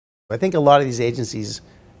I think a lot of these agencies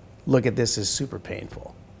look at this as super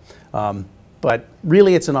painful. But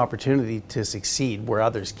really it's an opportunity to succeed where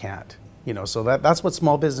others can't. So that's what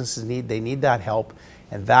small businesses need. They need that help,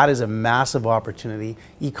 and that is a massive opportunity.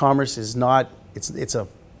 E-commerce is not, it's a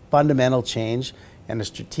fundamental change and a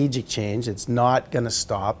strategic change. It's not going to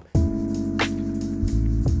stop.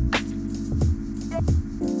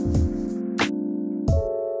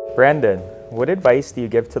 Brendan, what advice do you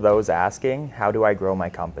give to those asking, how do I grow my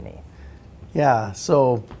company? Yeah,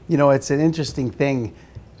 so, it's an interesting thing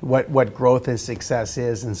what growth and success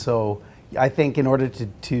is. And so I think in order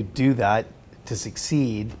to do that, to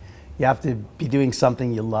succeed, you have to be doing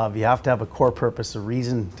something you love. You have to have a core purpose, a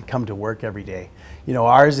reason to come to work every day.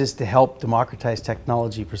 Ours is to help democratize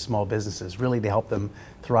technology for small businesses, really to help them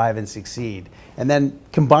thrive and succeed. And then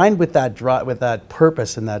combined with that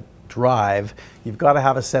purpose and that drive, you've got to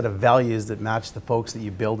have a set of values that match the folks that you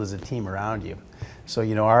build as a team around you. So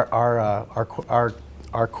our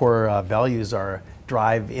core values are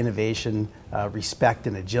drive, innovation, respect,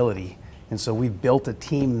 and agility. And so we've built a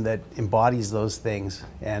team that embodies those things.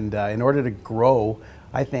 And in order to grow,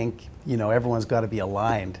 I think everyone's got to be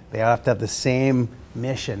aligned. They have to have the same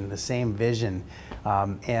mission, the same vision.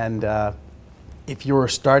 If you're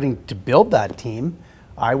starting to build that team,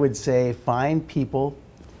 I would say find people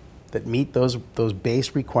that meet those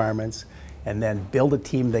base requirements, and then build a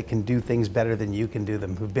team that can do things better than you can do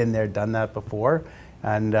them, who've been there, done that before,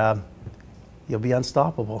 and you'll be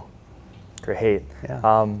unstoppable. Great.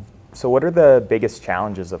 Yeah. So what are the biggest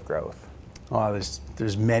challenges of growth? Oh,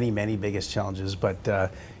 there's many biggest challenges, but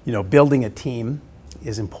building a team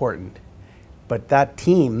is important. But that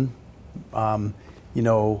team,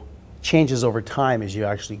 changes over time as you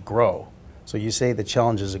actually grow. So you say the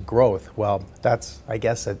challenges of growth. Well, that's, I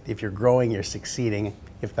guess, that if you're growing, you're succeeding,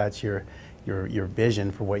 if that's your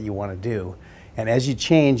vision for what you want to do. And as you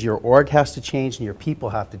change, your org has to change and your people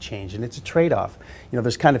have to change. And it's a trade-off.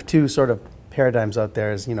 There's kind of two sort of paradigms out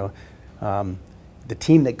there. The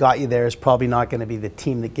team that got you there is probably not going to be the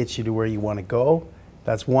team that gets you to where you want to go.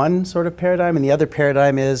 That's one sort of paradigm. And the other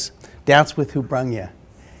paradigm is dance with who brung you.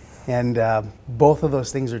 And both of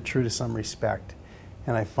those things are true to some respect.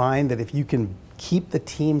 And I find that if you can keep the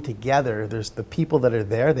team together, there's the people that are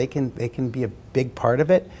there, they can be a big part of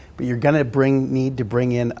it, but you're going to need to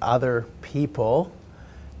bring in other people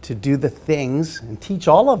to do the things and teach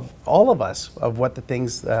all of us of what the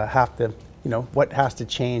things have to, what has to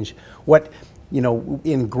change.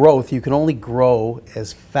 In growth, you can only grow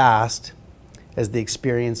as fast as the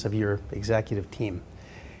experience of your executive team.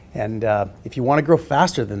 And if you want to grow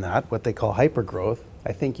faster than that, what they call hypergrowth,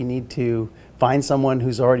 I think you need to find someone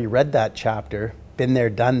who's already read that chapter, been there,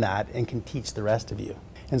 done that, and can teach the rest of you.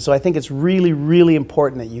 And so I think it's really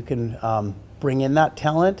important that you can bring in that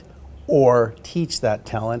talent or teach that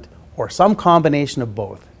talent or some combination of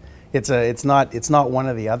both. It's not one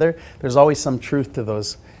or the other. There's always some truth to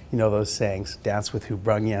those, those sayings, dance with who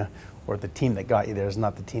brung you, or the team that got you there is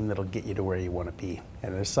not the team that'll get you to where you want to be.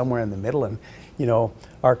 And there's somewhere in the middle. And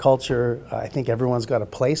our culture, I think everyone's got a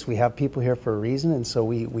place. We have people here for a reason, and so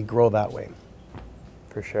we grow that way.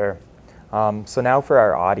 For sure. So now for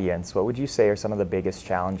our audience, what would you say are some of the biggest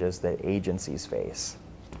challenges that agencies face?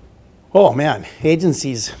 Oh man,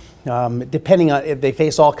 agencies, they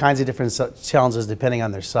face all kinds of different challenges depending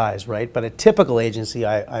on their size, right? But a typical agency,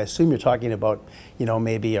 I assume you're talking about,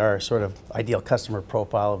 maybe our sort of ideal customer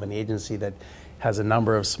profile of an agency that has a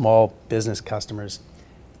number of small business customers.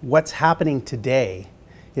 What's happening today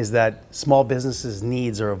is that small businesses'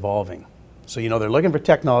 needs are evolving. So, they're looking for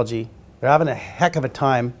technology. They're having a heck of a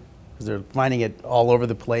time because they're finding it all over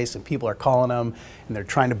the place and people are calling them and they're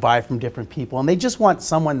trying to buy from different people and they just want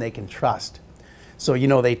someone they can trust. So,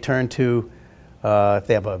 they turn to, if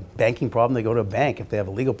they have a banking problem, they go to a bank. If they have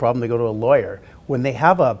a legal problem, they go to a lawyer. When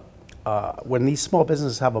these small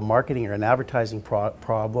businesses have a marketing or an advertising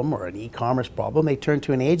problem or an e-commerce problem, they turn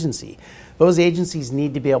to an agency. Those agencies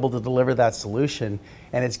need to be able to deliver that solution,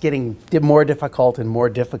 and it's getting more difficult and more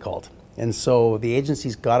difficult. And so the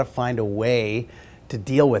agency's got to find a way to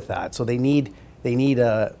deal with that. So they're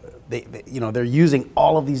using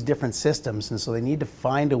all of these different systems, and so they need to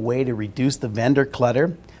find a way to reduce the vendor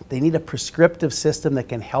clutter. They need a prescriptive system that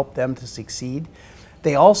can help them to succeed.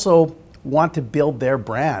 They also want to build their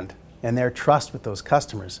brand and their trust with those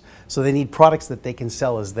customers. So they need products that they can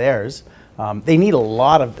sell as theirs. They need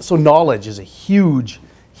so knowledge is a huge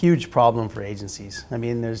problem for agencies. I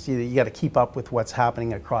mean, you got to keep up with what's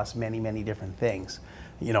happening across many different things.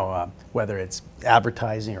 Whether it's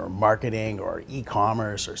advertising or marketing or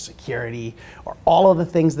e-commerce or security or all of the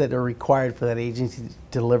things that are required for that agency to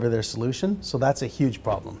deliver their solution. So that's a huge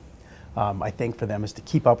problem. I think, for them is to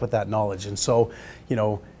keep up with that knowledge. And so,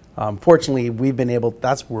 fortunately, we've been able,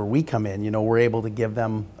 that's where we come in. We're able to give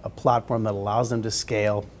them a platform that allows them to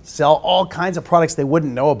scale, sell all kinds of products they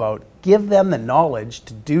wouldn't know about, give them the knowledge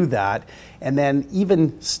to do that, and then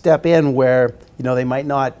even step in where, they might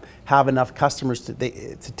not have enough customers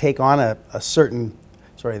to take on a certain,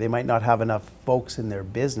 they might not have enough folks in their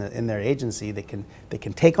business, in their agency that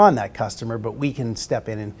can take on that customer, but we can step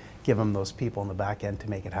in and give them those people in the back end to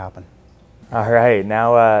make it happen. All right,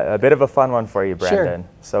 now a bit of a fun one for you, Brendan. Sure.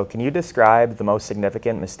 So can you describe the most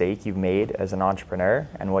significant mistake you've made as an entrepreneur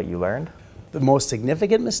and what you learned? The most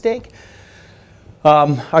significant mistake?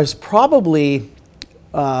 I was probably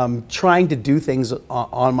trying to do things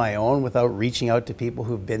on my own without reaching out to people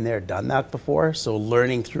who've been there, done that before. So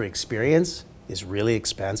learning through experience is really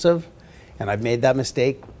expensive, and I've made that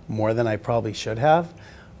mistake more than I probably should have.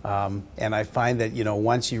 And I find that,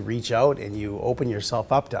 once you reach out and you open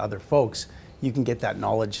yourself up to other folks, you can get that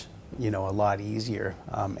knowledge, a lot easier.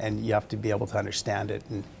 And you have to be able to understand it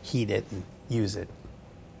and heed it and use it.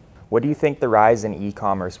 What do you think the rise in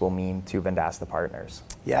e-commerce will mean to Vendasta partners?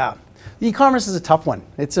 Yeah, e-commerce is a tough one.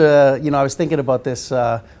 It's I was thinking about this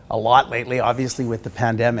a lot lately, obviously with the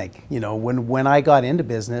pandemic. When I got into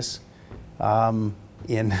business, I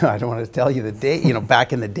don't want to tell you the day,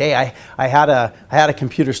 back in the day, I had a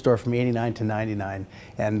computer store from 89 to 99,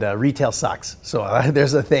 and retail sucks. So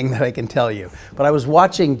there's a thing that I can tell you. But I was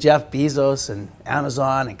watching Jeff Bezos and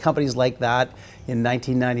Amazon and companies like that in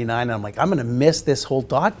 1999, and I'm like, I'm going to miss this whole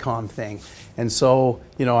 .com thing. And so,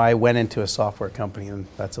 I went into a software company, and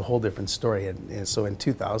that's a whole different story. And so in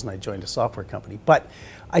 2000, I joined a software company. But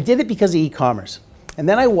I did it because of e-commerce. And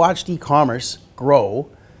then I watched e-commerce grow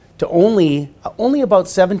to only about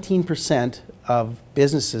 17% of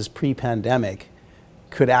businesses pre-pandemic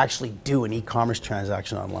could actually do an e-commerce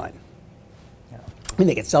transaction online. Yeah. I mean,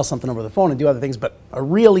 they could sell something over the phone and do other things, but a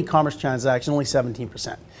real e-commerce transaction, only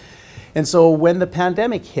 17%. And so when the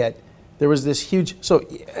pandemic hit, there was this huge, so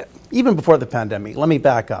even before the pandemic, let me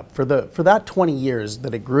back up. For that 20 years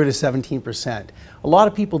that it grew to 17%, a lot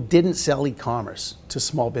of people didn't sell e-commerce to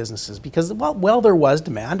small businesses because, well, there was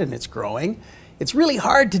demand and it's growing. It's really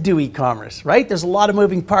hard to do e-commerce, right? There's a lot of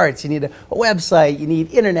moving parts. You need a website, you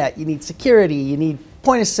need internet, you need security, you need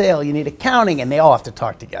point of sale, you need accounting, and they all have to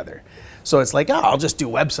talk together. So it's like, I'll just do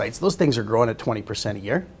websites. Those things are growing at 20% a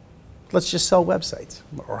year. Let's just sell websites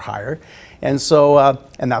or higher. And so,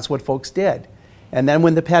 and that's what folks did. And then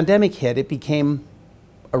when the pandemic hit, it became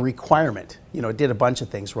a requirement. It did a bunch of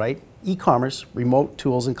things, right? E-commerce, remote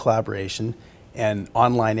tools and collaboration, and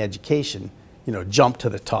online education, jumped to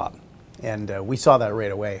the top. And we saw that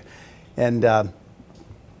right away. And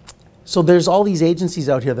so there's all these agencies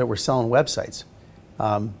out here that were selling websites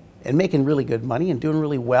and making really good money and doing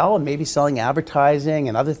really well and maybe selling advertising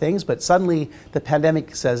and other things. But suddenly the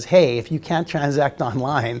pandemic says, hey, if you can't transact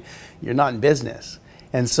online, you're not in business.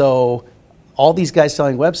 And so all these guys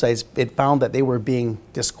selling websites, it found that they were being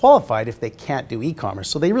disqualified if they can't do e-commerce.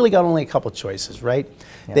 So they really got only a couple choices, right?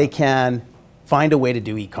 Yeah. They can find a way to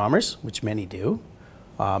do e-commerce, which many do.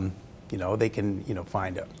 They can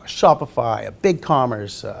find a Shopify, a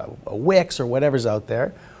BigCommerce, a Wix, or whatever's out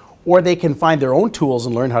there. Or they can find their own tools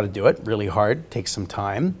and learn how to do it, really hard, takes some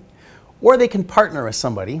time. Or they can partner with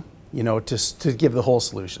somebody, to give the whole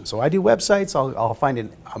solution. So I do websites, I'll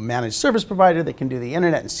find a managed service provider that can do the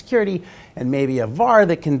internet and security, and maybe a VAR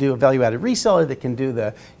that can do a value-added reseller that can do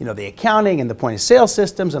the, the accounting and the point of sale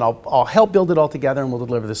systems, and I'll help build it all together and we'll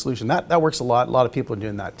deliver the solution. That works a lot of people are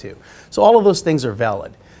doing that too. So all of those things are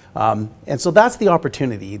valid. And so that's the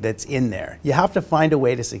opportunity that's in there. You have to find a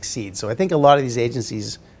way to succeed. So I think a lot of these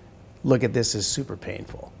agencies look at this as super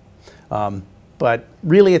painful. But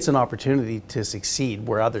really it's an opportunity to succeed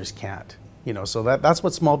where others can't. So that's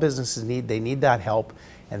what small businesses need. They need that help.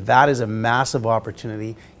 And that is a massive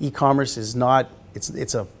opportunity. E-commerce is not,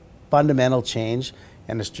 it's a fundamental change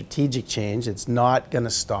and a strategic change. It's not going to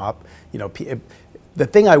stop. The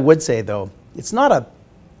thing I would say though, it's not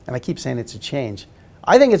and I keep saying it's a change,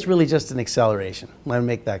 I think it's really just an acceleration. Let me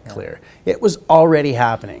make that clear. It was already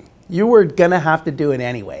happening. You were gonna have to do it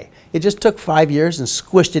anyway. It just took 5 years and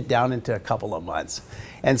squished it down into a couple of months.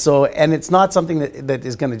 And it's not something that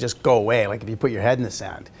is gonna just go away, like if you put your head in the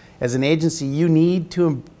sand. As an agency, you need to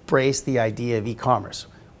embrace the idea of e-commerce.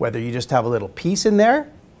 Whether you just have a little piece in there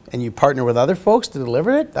and you partner with other folks to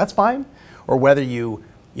deliver it, that's fine. Or whether you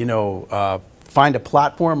find a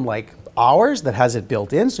platform like ours that has it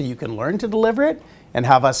built in so you can learn to deliver it and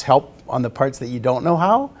have us help on the parts that you don't know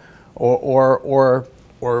how, or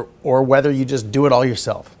whether you just do it all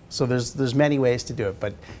yourself. So there's many ways to do it,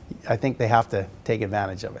 but I think they have to take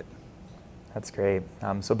advantage of it. That's great.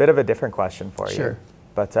 So a bit of a different question for you. Sure.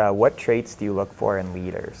 But what traits do you look for in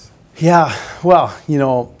leaders? Yeah, well,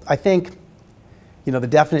 I think, the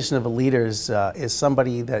definition of a leader is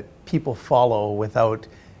somebody that people follow without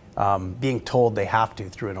being told they have to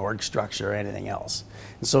through an org structure or anything else.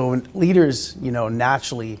 And so when leaders,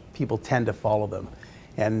 naturally people tend to follow them.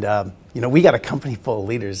 And, we got a company full of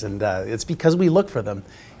leaders, and it's because we look for them.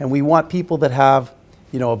 And we want people that have,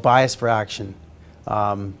 a bias for action,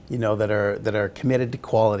 that are committed to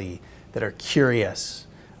quality, that are curious.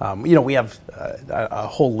 We have a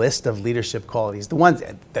whole list of leadership qualities. The ones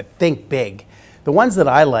that think big. The ones that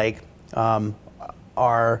I like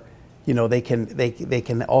are, they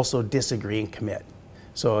can also disagree and commit.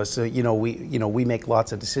 So we make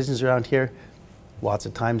lots of decisions around here. Lots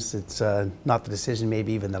of times it's not the decision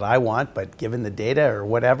maybe even that I want, but given the data or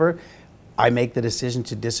whatever, I make the decision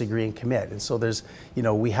to disagree and commit. And so there's,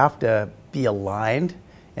 we have to be aligned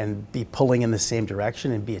and be pulling in the same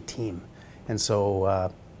direction and be a team. And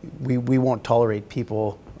so we won't tolerate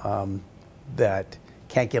people that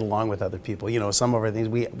can't get along with other people. Some of our things,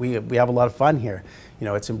 we have a lot of fun here.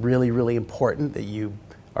 It's really, really important that you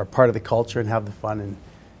are part of the culture and have the fun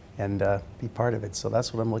and be part of it. So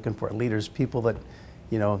that's what I'm looking for. Leaders, people that,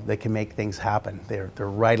 they can make things happen. They're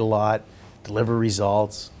right a lot, deliver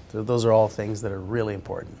results. Those are all things that are really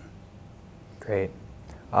important. Great.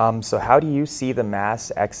 So how do you see the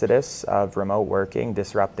mass exodus of remote working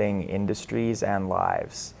disrupting industries and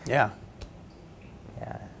lives? Yeah.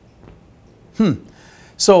 Yeah.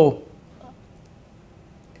 So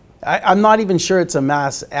I'm not even sure it's a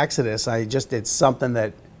mass exodus. It's something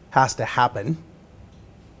that has to happen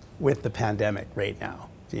with the pandemic right now.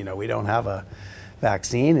 We don't have a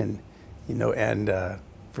vaccine, and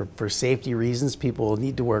for safety reasons, people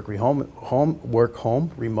need to work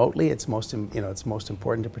home remotely. It's most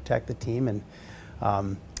important to protect the team.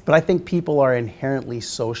 But I think people are inherently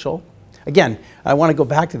social. Again, I want to go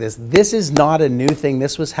back to this. This is not a new thing.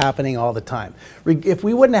 This was happening all the time. If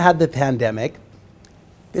we wouldn't have had the pandemic,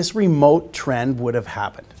 this remote trend would have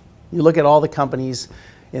happened. You look at all the companies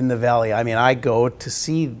in the Valley. I mean, I go to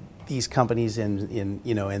see these companies in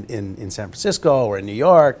San Francisco or in New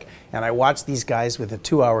York, and I watch these guys with a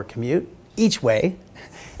 2-hour commute each way,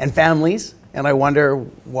 and families, and I wonder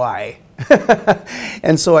why.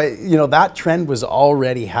 And so that trend was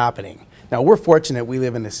already happening. Now we're fortunate; we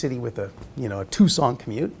live in a city with a 2-song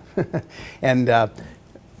commute, and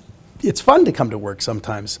it's fun to come to work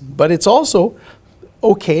sometimes. But it's also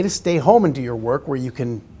okay to stay home and do your work where you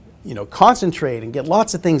can concentrate and get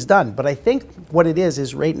lots of things done. But I think what it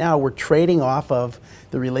is right now we're trading off of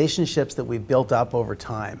the relationships that we've built up over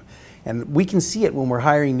time. And we can see it when we're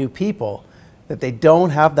hiring new people, that they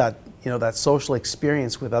don't have that, that social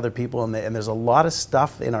experience with other people. And there's a lot of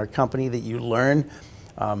stuff in our company that you learn,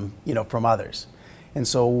 from others. And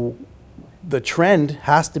so the trend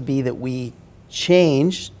has to be that we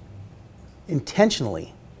change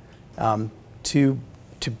intentionally to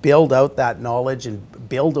build out that knowledge and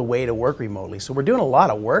build a way to work remotely. So we're doing a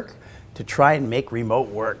lot of work to try and make remote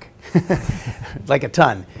work, like a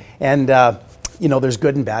ton. And there's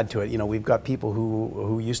good and bad to it. We've got people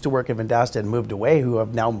who used to work at Vendasta and moved away who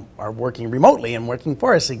are working remotely and working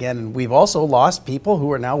for us again. And we've also lost people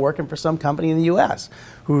who are now working for some company in the US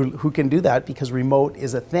who can do that because remote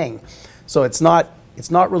is a thing. So it's not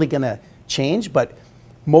really going to change, but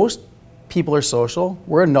most people are social.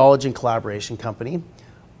 We're a knowledge and collaboration company.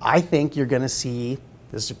 I think you're going to see,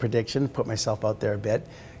 this is a prediction, put myself out there a bit,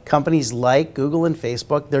 companies like Google and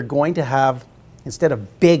Facebook, they're going to have, instead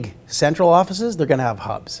of big central offices, they're going to have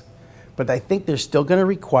hubs. But I think they're still going to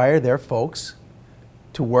require their folks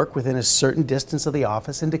to work within a certain distance of the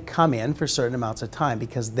office and to come in for certain amounts of time,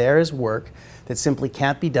 because there is work that simply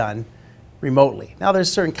can't be done remotely. Now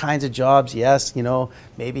there's certain kinds of jobs, yes,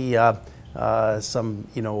 maybe some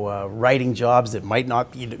writing jobs that might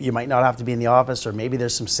not be, you might not have to be in the office, or maybe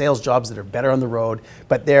there's some sales jobs that are better on the road,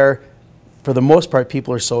 but for the most part,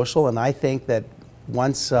 people are social. And I think that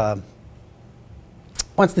once the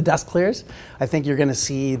dust clears, I think you're going to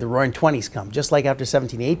see the roaring 20s come. Just like after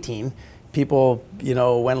 17, 18, people went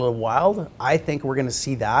a little wild. I think we're going to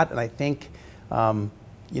see that. And I think the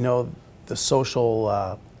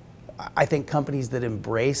social, I think companies that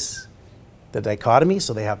embrace the dichotomy,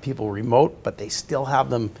 so they have people remote, but they still have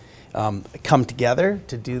them come together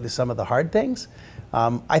to do some of the hard things,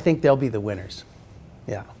 I think they'll be the winners.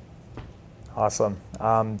 Yeah. Awesome.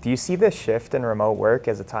 Do you see this shift in remote work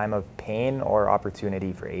as a time of pain or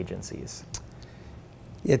opportunity for agencies?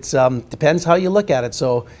 It depends how you look at it.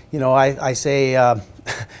 So, I say, I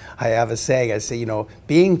have a saying, I say,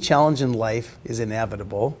 being challenged in life is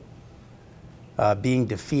inevitable. being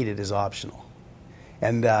defeated is optional.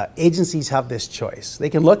 And agencies have this choice. They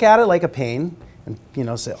can look at it like a pain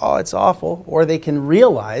and say, oh, it's awful, or they can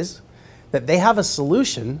realize that they have a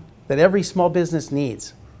solution that every small business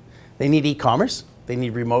needs. They need e-commerce, they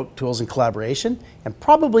need remote tools and collaboration, and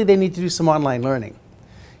probably they need to do some online learning.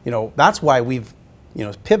 That's why we've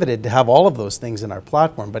pivoted to have all of those things in our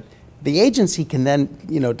platform. But the agency can then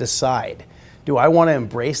decide, do I want to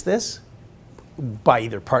embrace this by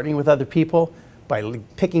either partnering with other people, by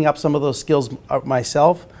picking up some of those skills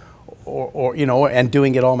myself, or and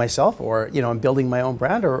doing it all myself, or and building my own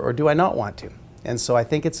brand, or do I not want to? And so I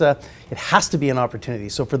think it has to be an opportunity.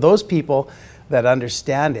 So for those people that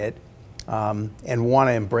understand it and want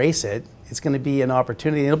to embrace it, it's going to be an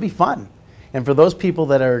opportunity. It'll be fun. And for those people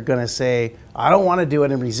that are going to say, I don't want to do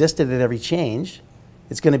it, and resist it at every change,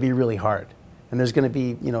 it's going to be really hard. And there's going to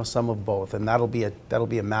be some of both, and that'll be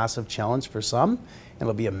a massive challenge for some, and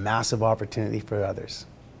it'll be a massive opportunity for others.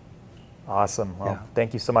 Awesome. Well,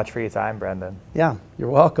 Thank you so much for your time, Brendan. Yeah, you're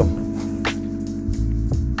welcome.